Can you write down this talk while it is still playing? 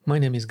My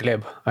name is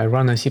Gleb. I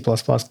run a C++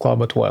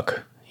 club at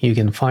work. You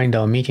can find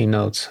our meeting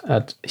notes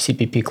at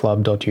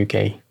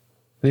cppclub.uk.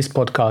 This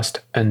podcast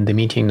and the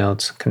meeting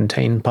notes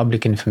contain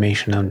public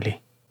information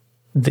only.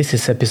 This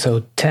is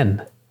episode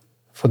 10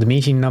 for the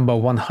meeting number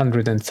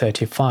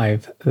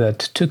 135 that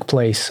took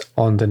place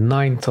on the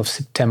 9th of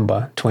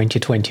September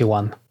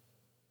 2021.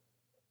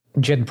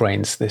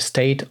 JetBrains, the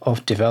State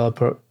of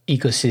Developer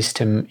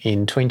Ecosystem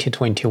in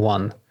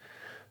 2021.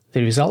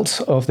 The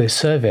results of the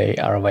survey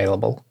are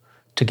available,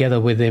 together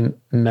with the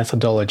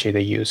methodology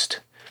they used.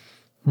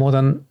 More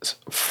than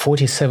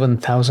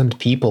 47,000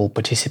 people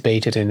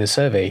participated in the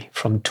survey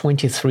from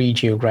 23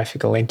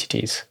 geographical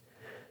entities.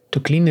 To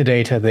clean the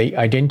data, they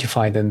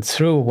identified and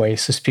threw away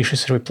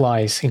suspicious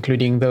replies,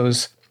 including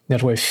those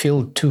that were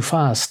filled too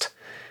fast,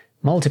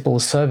 multiple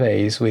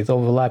surveys with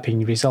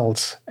overlapping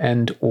results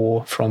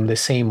and/or from the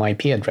same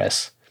IP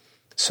address,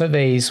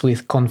 surveys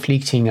with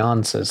conflicting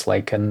answers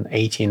like an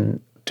 18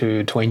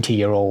 to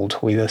 20-year-old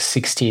with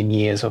 16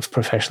 years of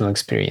professional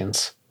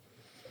experience.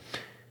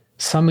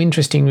 Some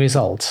interesting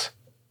results.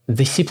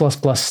 The C++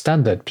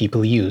 standard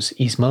people use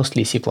is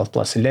mostly C++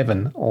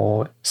 11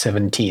 or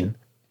 17.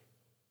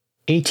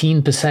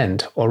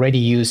 18% already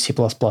use C++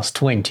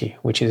 20,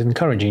 which is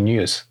encouraging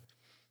news.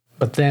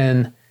 But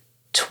then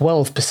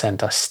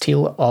 12% are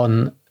still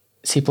on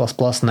C++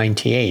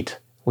 98,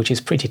 which is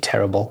pretty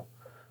terrible.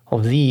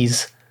 Of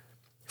these,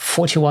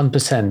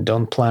 41%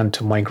 don't plan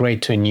to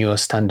migrate to a newer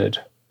standard.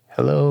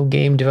 Hello,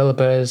 game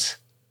developers.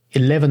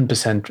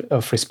 11%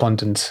 of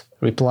respondents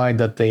replied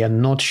that they are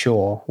not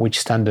sure which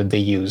standard they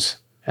use,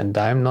 and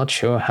I'm not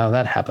sure how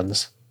that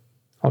happens.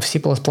 Of C++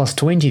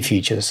 20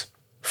 features,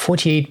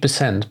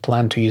 48%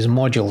 plan to use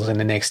modules in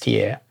the next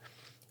year,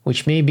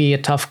 which may be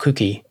a tough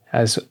cookie,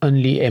 as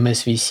only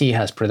MSVC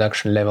has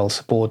production-level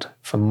support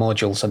for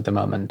modules at the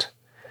moment.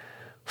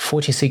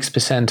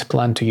 46%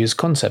 plan to use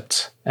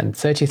concepts, and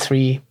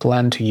 33%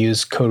 plan to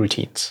use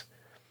coroutines.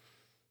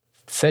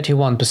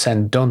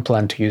 31% don't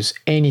plan to use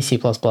any C++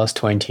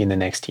 20 in the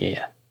next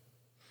year.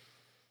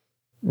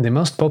 The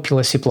most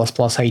popular C++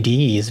 IDE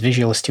is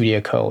Visual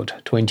Studio Code,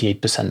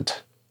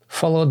 28%,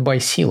 followed by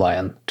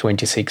CLion,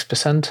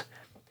 26%,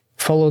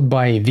 followed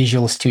by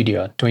Visual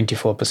Studio,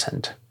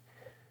 24%.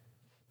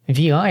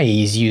 VI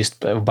is used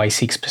by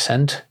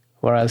 6%,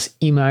 whereas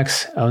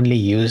Emacs only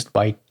used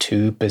by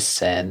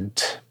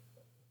 2%.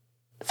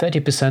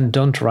 30%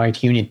 don't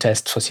write unit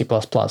tests for C++,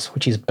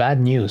 which is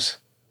bad news.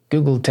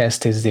 Google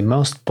Test is the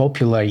most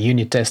popular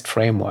unit test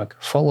framework,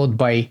 followed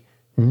by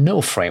no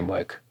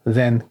framework,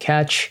 then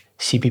Catch,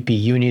 CPP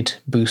Unit,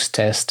 Boost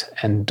Test,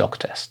 and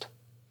DocTest.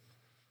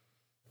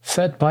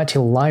 Third-party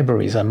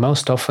libraries are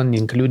most often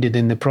included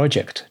in the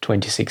project,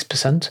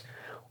 26%,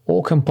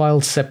 or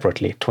compiled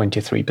separately,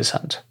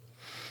 23%.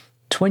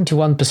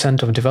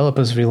 21% of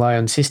developers rely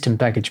on system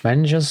package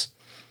managers,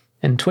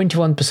 and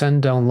 21%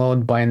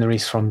 download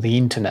binaries from the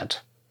internet.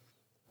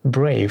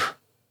 Brave.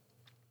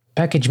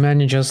 Package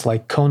managers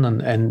like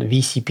Conan and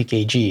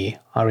VCPKG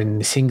are in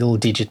the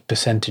single-digit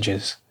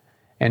percentages,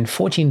 and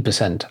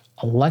 14%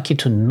 are lucky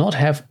to not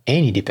have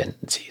any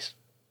dependencies.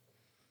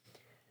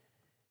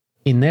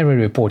 In error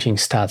reporting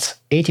stats,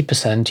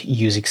 80%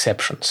 use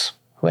exceptions.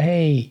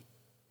 Hey!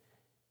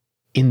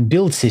 In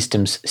build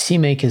systems,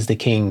 CMake is the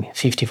king,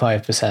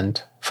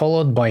 55%,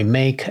 followed by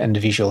Make and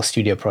Visual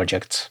Studio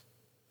projects.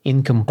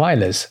 In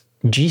compilers,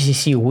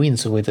 GCC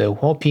wins with a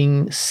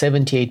whopping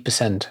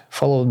 78%,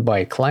 followed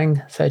by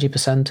Clang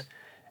 30%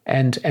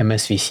 and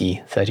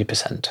MSVC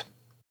 30%.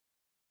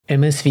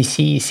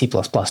 MSVC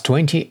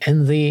C++20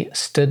 and the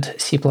STUD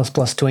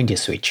C++20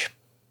 switch.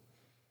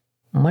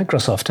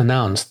 Microsoft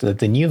announced that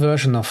the new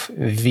version of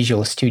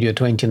Visual Studio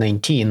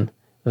 2019,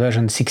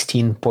 version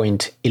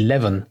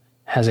 16.11,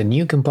 has a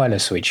new compiler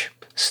switch,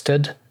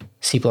 STUD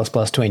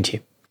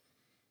C++20.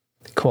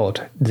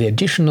 Quote, "The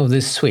addition of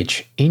this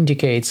switch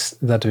indicates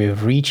that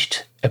we've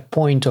reached a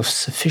point of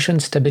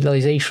sufficient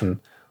stabilization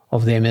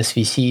of the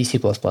MSVC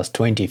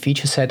C++20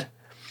 feature set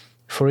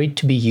for it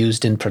to be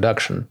used in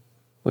production,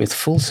 with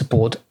full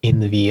support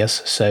in the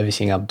VS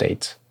servicing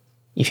updates.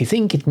 If you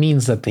think it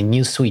means that the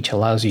new switch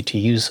allows you to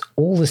use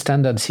all the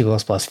standard C++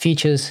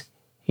 features,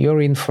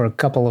 you're in for a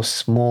couple of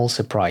small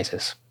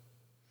surprises.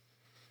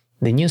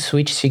 The new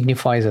switch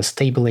signifies a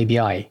stable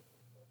ABI.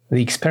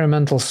 The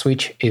experimental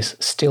switch is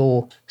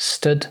still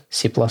STUD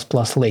C++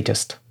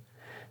 latest.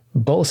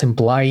 Both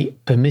imply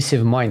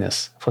permissive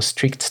minus for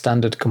strict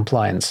standard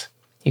compliance.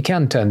 You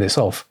can turn this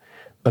off,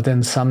 but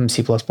then some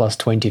C++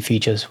 20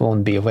 features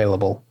won't be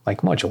available, like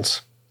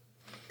modules.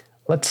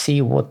 Let's see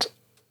what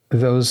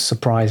those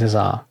surprises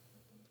are.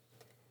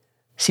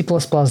 C++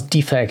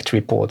 defect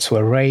reports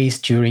were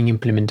raised during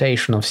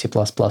implementation of C++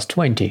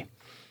 20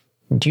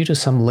 due to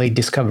some late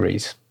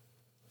discoveries.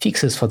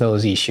 Fixes for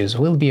those issues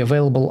will be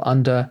available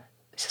under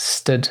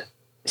STUD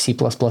C++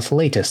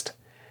 latest,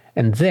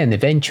 and then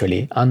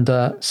eventually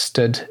under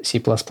STUD C++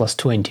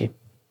 20.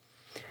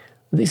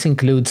 This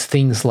includes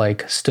things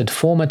like STUD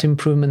format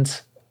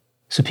improvements,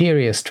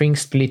 superior string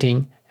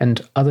splitting,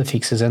 and other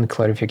fixes and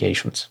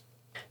clarifications.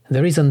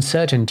 There is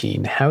uncertainty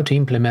in how to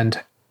implement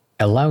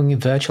allowing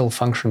virtual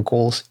function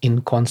calls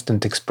in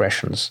constant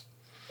expressions.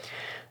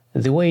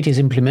 The way it is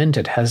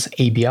implemented has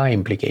ABI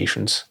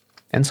implications,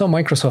 and so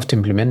Microsoft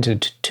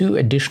implemented 2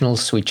 additional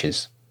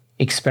switches: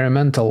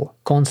 experimental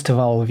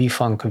const-eval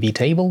vfunc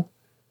vtable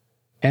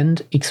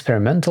and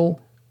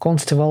experimental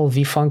const-eval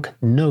vfunc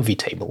no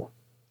vtable.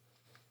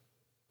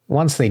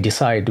 Once they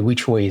decide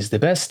which way is the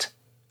best,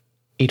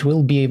 it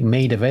will be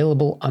made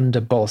available under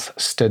both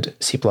stud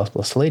C++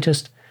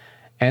 latest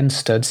and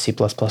stud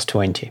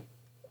C++20.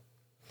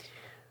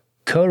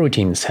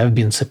 Coroutines have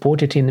been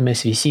supported in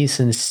MSVC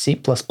since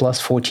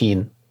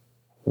C++14.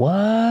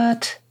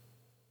 What?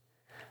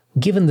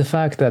 Given the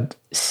fact that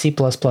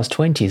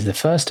C++20 is the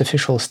first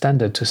official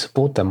standard to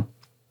support them,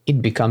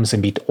 it becomes a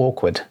bit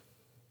awkward.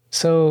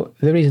 So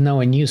there is now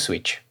a new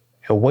switch,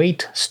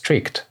 await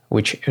strict,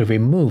 which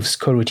removes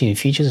coroutine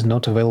features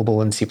not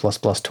available in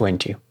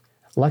C++20.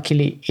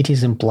 Luckily, it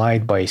is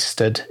implied by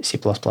stud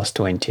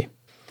C++20.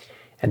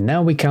 And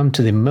now we come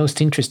to the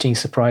most interesting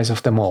surprise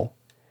of them all.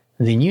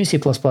 The new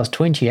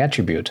C++20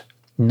 attribute,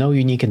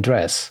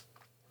 noUniqueAddress,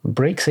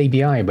 breaks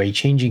ABI by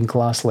changing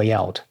class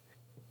layout.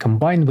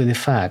 Combined with the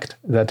fact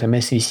that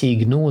MSVC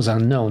ignores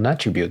unknown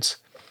attributes,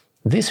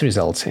 this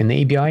results in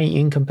ABI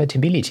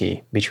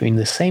incompatibility between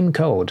the same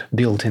code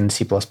built in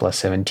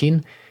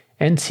C++17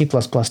 and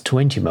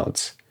C++20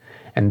 modes,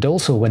 and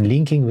also when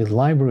linking with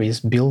libraries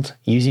built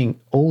using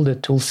older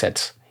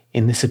toolsets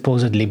in the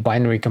supposedly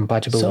binary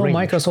compatible range. So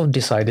Microsoft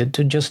decided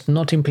to just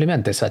not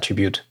implement this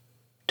attribute,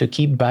 to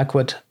keep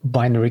backward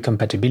binary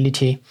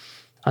compatibility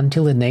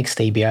until the next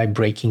ABI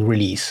breaking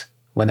release,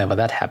 whenever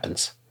that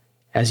happens.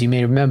 As you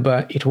may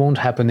remember, it won't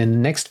happen in the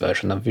next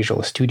version of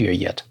Visual Studio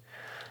yet,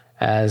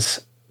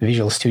 as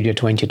Visual Studio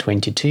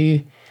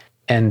 2022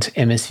 and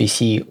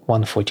MSVC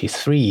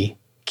 143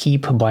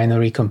 keep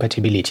binary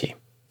compatibility.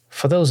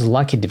 For those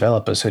lucky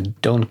developers who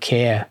don't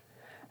care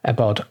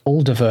about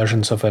older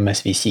versions of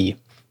MSVC,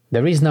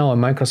 there is now a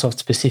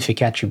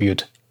Microsoft-specific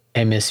attribute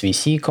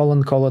MSVC :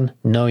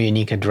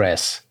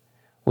 noUniqueAddress,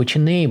 which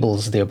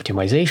enables the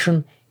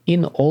optimization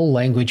in all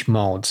language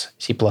modes,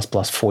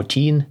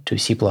 C++14 to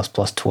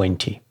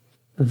C++20.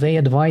 They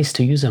advise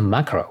to use a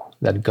macro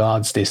that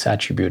guards this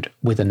attribute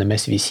with an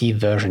MSVC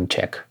version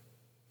check.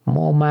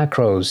 More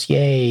macros,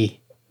 yay!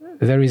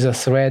 There is a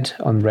thread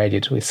on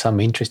Reddit with some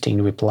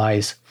interesting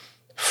replies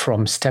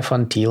from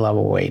Stefan T.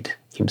 Lavoie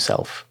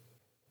himself.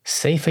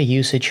 Safer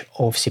usage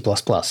of C++.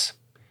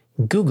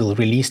 Google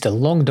released a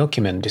long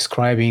document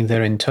describing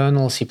their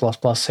internal C++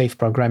 safe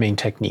programming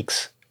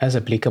techniques as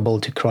applicable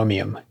to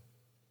Chromium.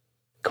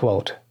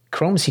 Quote,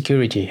 Chrome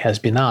security has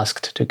been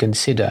asked to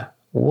consider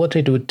what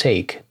it would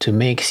take to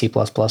make C++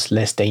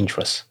 less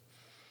dangerous.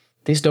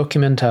 This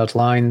document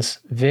outlines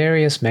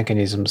various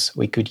mechanisms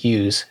we could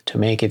use to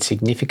make it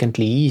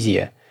significantly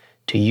easier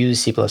to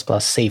use C++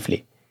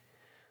 safely.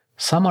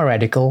 Some are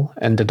radical,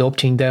 and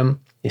adopting them,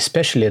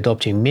 especially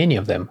adopting many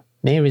of them,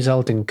 may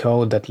result in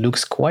code that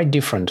looks quite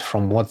different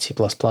from what C++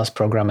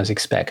 programmers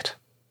expect.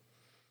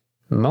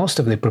 Most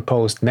of the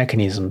proposed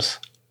mechanisms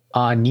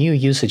are new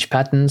usage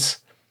patterns,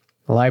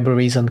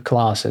 libraries and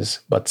classes,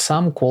 but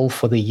some call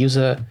for the use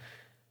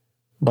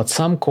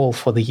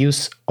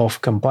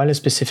of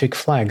compiler-specific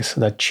flags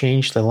that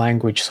change the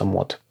language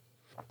somewhat.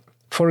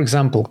 For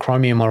example,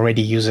 Chromium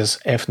already uses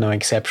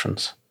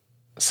fNoExceptions.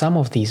 Some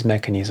of these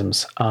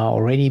mechanisms are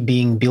already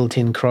being built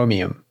in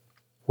Chromium,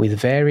 with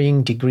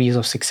varying degrees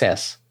of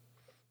success.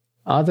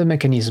 Other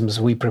mechanisms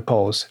we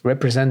propose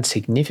represent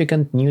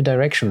significant new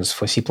directions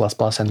for C++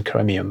 and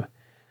Chromium.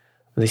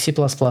 The C++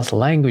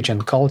 language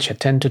and culture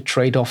tend to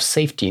trade off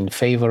safety in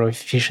favor of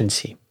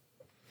efficiency.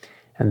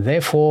 And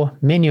therefore,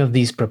 many of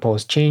these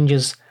proposed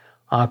changes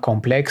are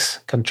complex,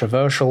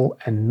 controversial,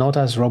 and not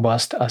as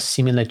robust as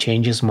similar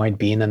changes might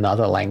be in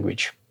another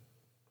language.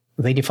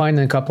 They define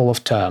a couple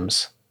of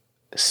terms.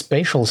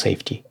 Spatial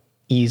safety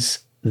is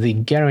the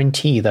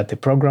guarantee that the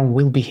program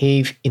will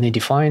behave in a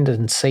defined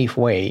and safe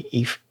way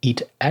if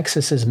it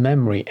accesses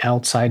memory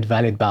outside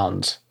valid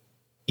bounds.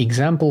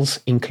 Examples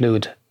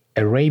include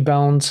array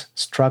bounds,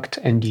 struct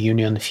and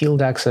union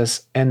field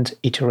access, and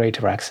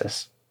iterator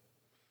access.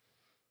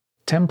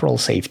 Temporal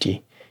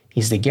safety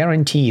is the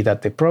guarantee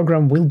that the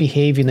program will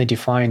behave in a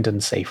defined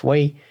and safe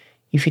way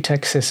if it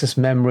accesses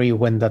memory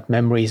when that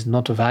memory is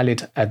not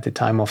valid at the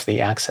time of the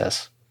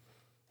access.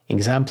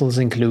 Examples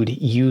include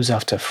use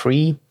after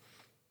free,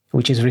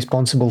 which is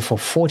responsible for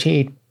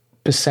 48%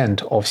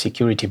 of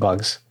security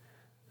bugs,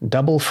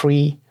 double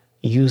free,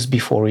 use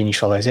before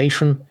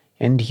initialization,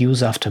 and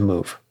use after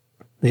move.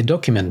 The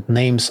document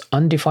names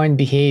undefined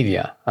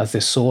behavior as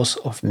the source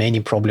of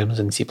many problems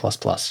in C++.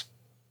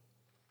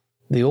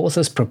 The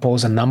authors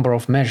propose a number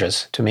of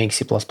measures to make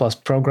C++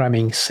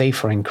 programming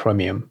safer in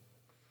Chromium.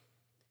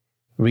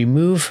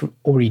 Remove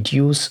or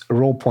reduce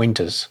raw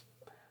pointers.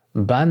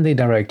 Ban the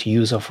direct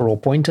use of raw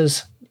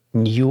pointers,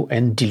 new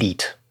and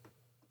delete.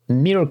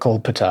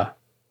 MiraclePutter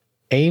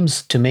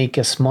aims to make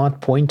a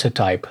smart pointer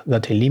type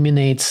that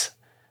eliminates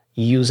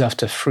use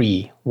after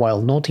free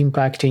while not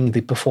impacting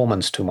the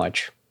performance too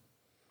much.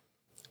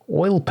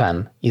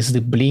 OilPan is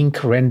the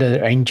Blink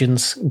render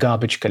engine's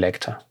garbage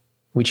collector.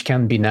 which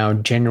can be now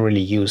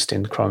generally used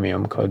in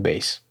Chromium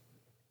codebase.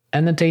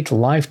 Annotate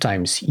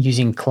lifetimes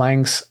using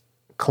Clang's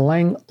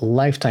Clang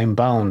lifetime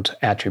bound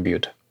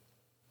attribute,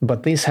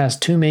 but this has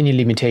too many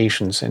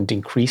limitations and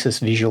increases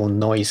visual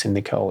noise in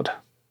the code.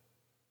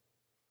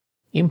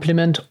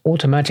 Implement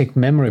automatic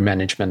memory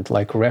management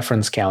like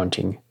reference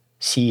counting,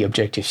 C,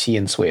 Objective-C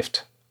and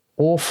Swift,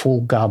 or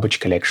full garbage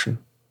collection.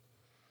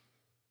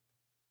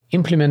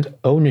 Implement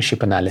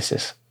ownership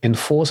analysis.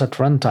 Enforce at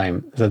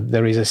runtime that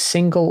there is a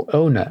single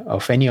owner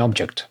of any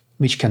object,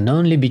 which can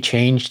only be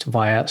changed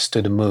via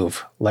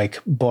std-move, like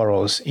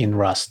borrows in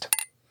Rust.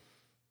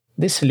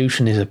 This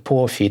solution is a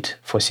poor fit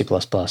for C++.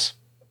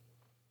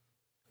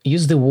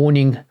 Use the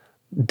warning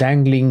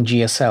dangling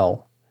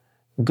GSL.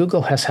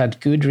 Google has had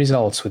good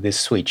results with this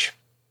switch.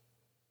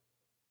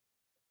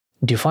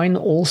 Define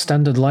all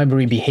standard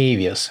library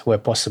behaviors where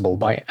possible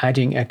by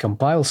adding a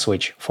compile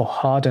switch for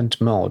hardened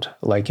mode,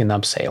 like in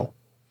Upsail.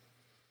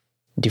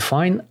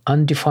 Define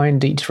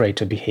undefined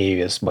iterator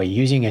behaviors by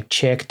using a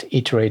checked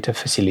iterator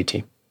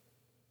facility.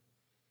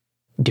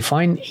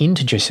 Define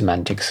integer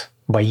semantics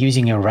by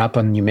using a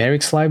wrapper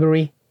numerics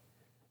library,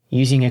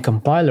 using a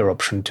compiler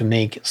option to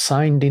make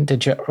signed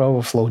integer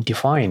overflow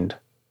defined,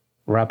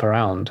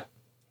 wraparound,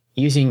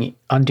 using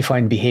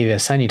undefined behavior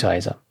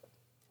sanitizer.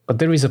 But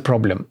there is a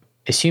problem.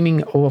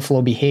 Assuming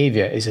overflow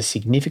behavior is a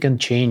significant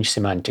change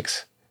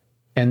semantics,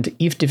 and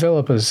if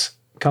developers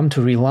come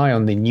to rely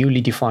on the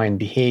newly defined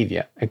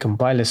behavior, a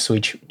compiler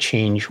switch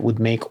change would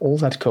make all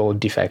that code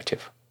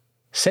defective.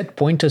 Set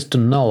pointers to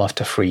null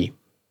after free.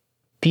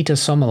 Peter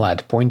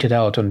Sommerlath pointed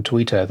out on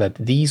Twitter that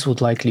these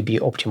would likely be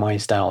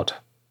optimized out.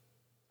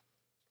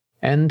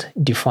 And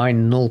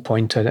define null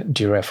pointer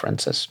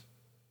dereferences.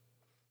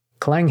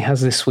 Clang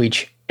has the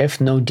switch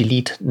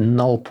fno-delete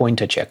null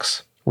pointer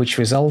checks, which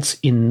results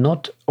in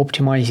not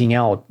optimizing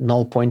out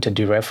null pointer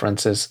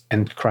dereferences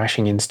and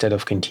crashing instead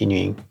of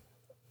continuing.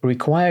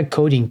 Require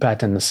coding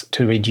patterns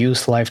to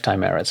reduce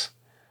lifetime errors.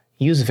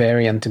 Use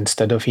variant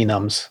instead of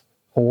enums,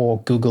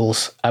 or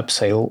Google's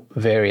Upsail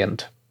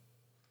variant.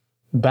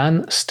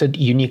 Ban std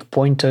unique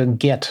pointer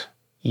get.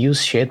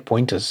 Use shared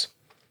pointers.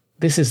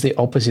 This is the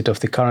opposite of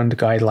the current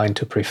guideline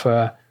to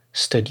prefer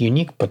std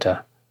unique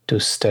pointer to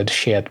std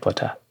shared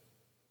pointer.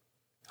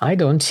 I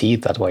don't see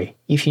it that way.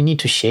 If you need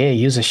to share,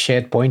 use a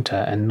shared pointer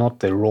and not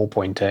the raw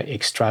pointer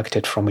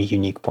extracted from a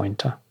unique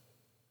pointer.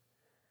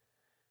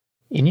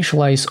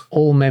 Initialize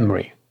all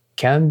memory.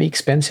 Can be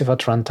expensive at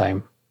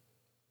runtime.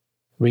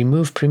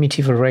 Remove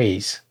primitive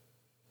arrays.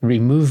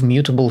 Remove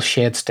mutable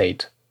shared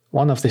state.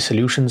 One of the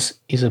solutions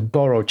is a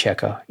borrow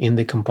checker in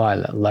the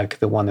compiler, like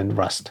the one in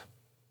Rust.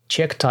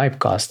 Check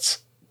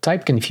typecasts.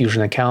 Type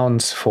confusion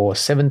accounts for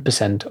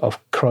 7% of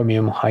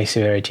Chromium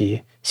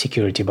high-severity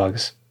security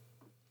bugs.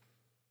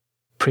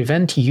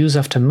 Prevent use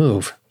after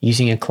move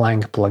using a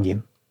Clang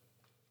plugin.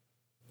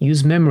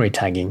 Use memory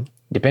tagging.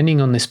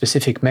 Depending on the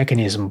specific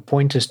mechanism,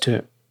 pointers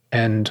to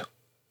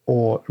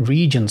and/or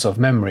regions of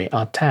memory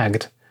are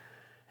tagged,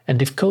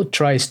 and if code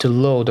tries to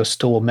load or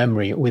store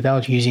memory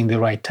without using the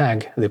right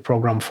tag, the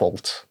program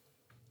faults.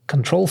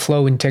 Control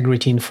flow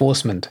integrity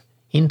enforcement.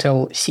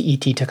 Intel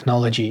CET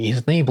technology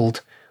is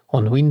enabled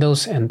on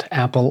Windows and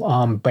Apple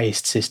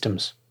ARM-based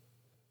systems.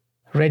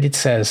 Reddit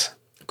says,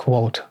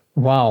 quote,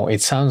 "Wow,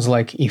 it sounds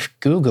like if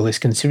Google is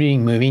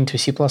considering moving to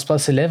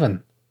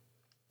C++11.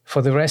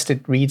 For the rest,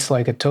 it reads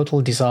like a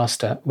total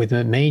disaster, with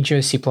a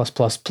major C++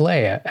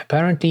 player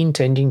apparently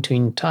intending to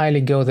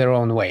entirely go their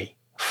own way,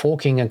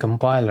 forking a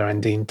compiler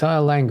and the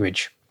entire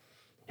language,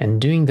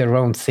 and doing their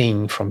own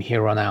thing from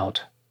here on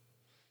out."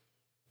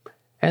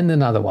 And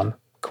another one,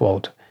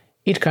 quote,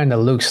 "It kinda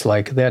looks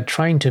like they're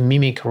trying to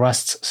mimic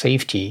Rust's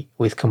safety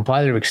with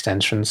compiler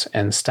extensions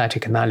and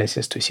static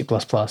analysis to C++.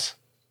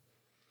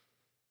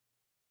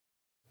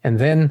 And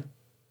then,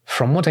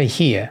 from what I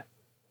hear,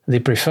 the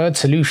preferred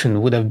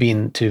solution would have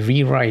been to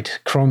rewrite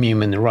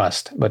Chromium in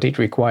Rust, but it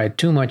required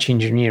too much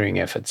engineering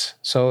efforts,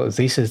 so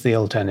this is the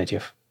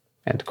alternative."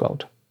 End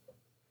quote.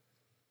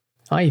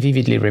 I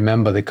vividly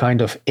remember the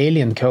kind of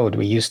alien code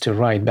we used to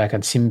write back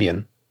at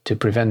Symbian to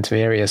prevent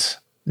various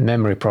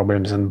memory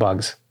problems and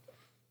bugs.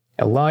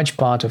 A large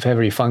part of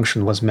every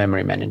function was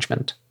memory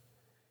management.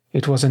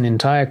 It was an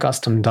entire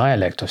custom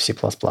dialect of C++,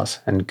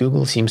 and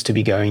Google seems to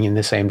be going in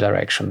the same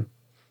direction.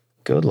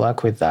 Good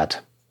luck with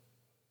that.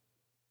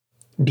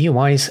 Be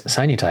wise,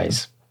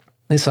 sanitize.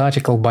 This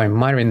article by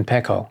Myrin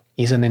Peko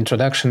is an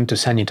introduction to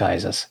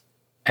sanitizers: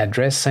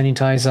 address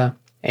sanitizer,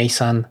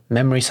 ASAN,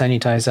 memory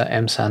sanitizer,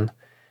 MSAN,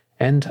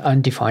 and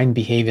undefined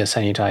behavior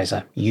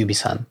sanitizer,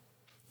 UBSAN.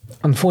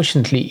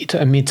 Unfortunately, it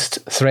omits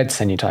thread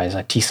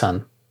sanitizer,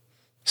 TSAN.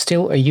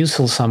 Still a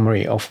useful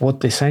summary of what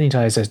the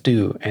sanitizers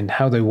do and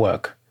how they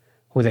work,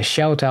 with a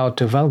shout out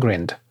to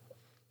Valgrind,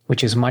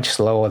 which is much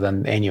slower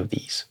than any of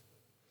these.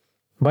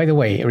 By the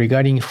way,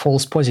 regarding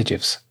false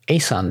positives,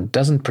 ASAN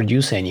doesn't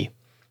produce any.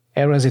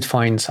 Errors it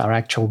finds are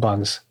actual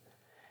bugs.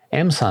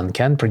 MSAN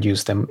can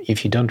produce them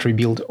if you don't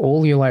rebuild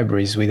all your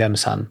libraries with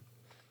MSAN.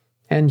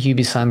 And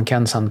UBSAN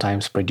can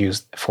sometimes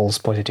produce false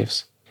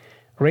positives.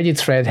 Reddit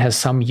thread has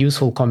some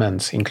useful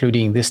comments,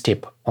 including this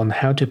tip on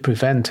how to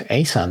prevent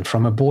ASAN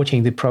from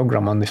aborting the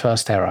program on the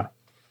first error.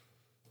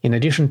 In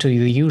addition to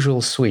the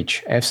usual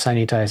switch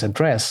fsanitize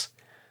address,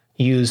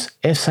 use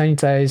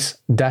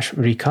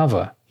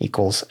fsanitize-recover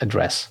equals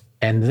address.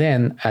 And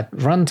then at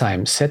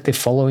runtime set the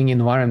following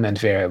environment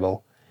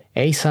variable: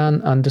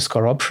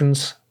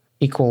 asan_options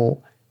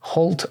equal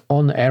halt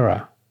on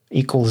error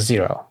equals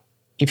 0.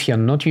 If you're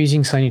not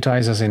using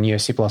sanitizers in your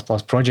C++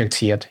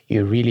 projects yet,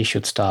 you really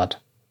should start.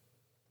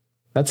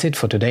 That's it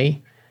for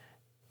today.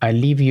 I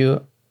leave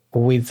you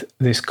with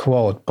this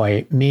quote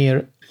by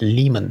Meir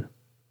Lehman.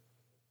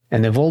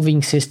 An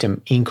evolving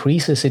system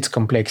increases its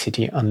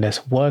complexity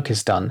unless work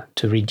is done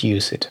to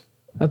reduce it.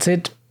 That's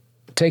it.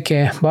 Take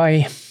care.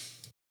 Bye.